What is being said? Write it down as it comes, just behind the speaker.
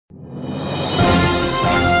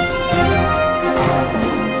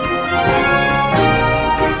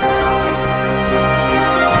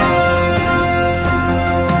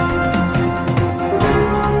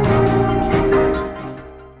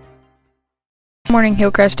Good morning,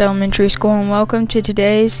 Hillcrest Elementary School, and welcome to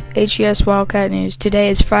today's HES Wildcat News. Today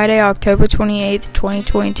is Friday, October 28th,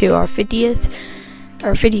 2022, our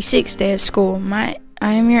 56th day of school. I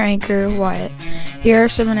am your anchor, Wyatt. Here are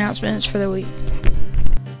some announcements for the week.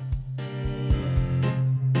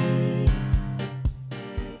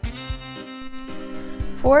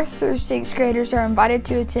 Fourth through sixth graders are invited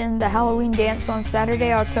to attend the Halloween dance on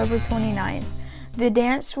Saturday, October 29th. The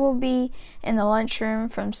dance will be in the lunchroom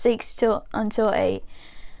from 6 until 8.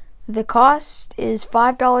 The cost is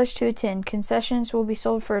 $5 to attend. Concessions will be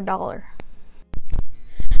sold for $1.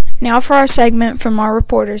 Now for our segment from our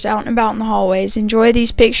reporters out and about in the hallways. Enjoy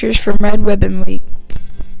these pictures from Red Ribbon Week.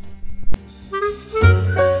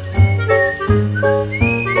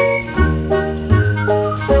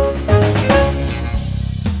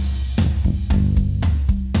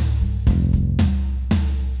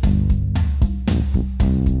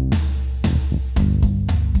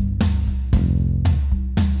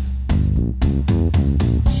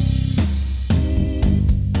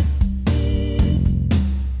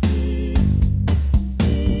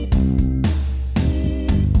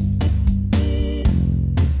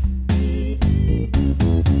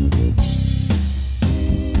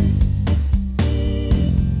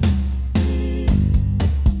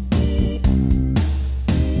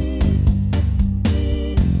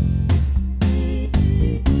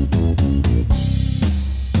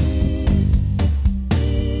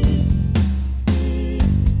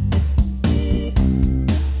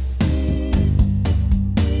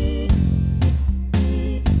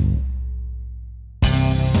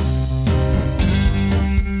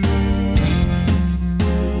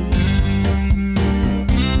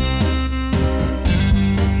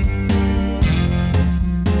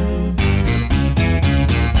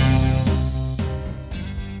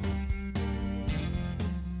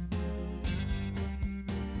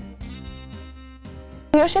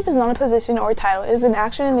 Leadership is not a position or a title. It is an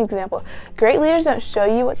action and an example. Great leaders don't show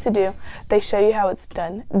you what to do. They show you how it's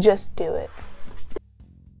done. Just do it.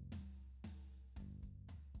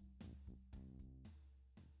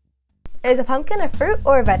 Is a pumpkin a fruit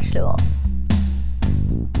or a vegetable?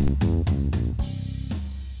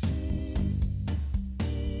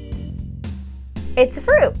 It's a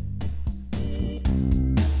fruit.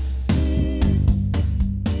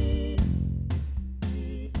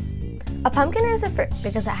 A pumpkin is a fruit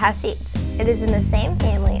because it has seeds. It is in the same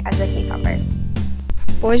family as a cucumber.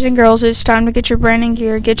 Boys and girls, it's time to get your branding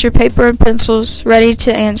gear, get your paper and pencils ready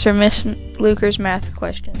to answer Miss Luker's math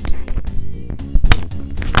questions.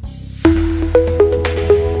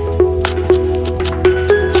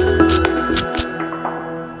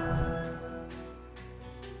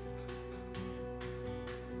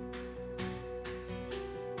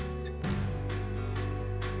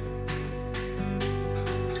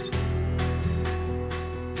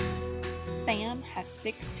 Sam has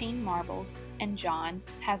 16 marbles and John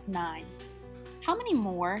has 9. How many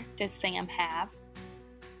more does Sam have?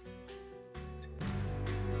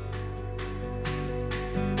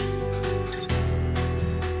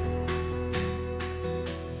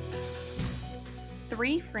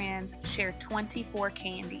 Three friends share 24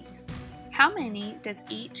 candies. How many does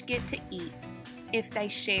each get to eat if they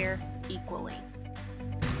share equally?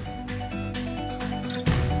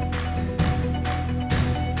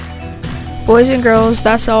 Boys and girls,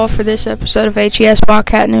 that's all for this episode of HES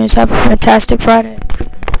Wildcat News. Have a fantastic Friday.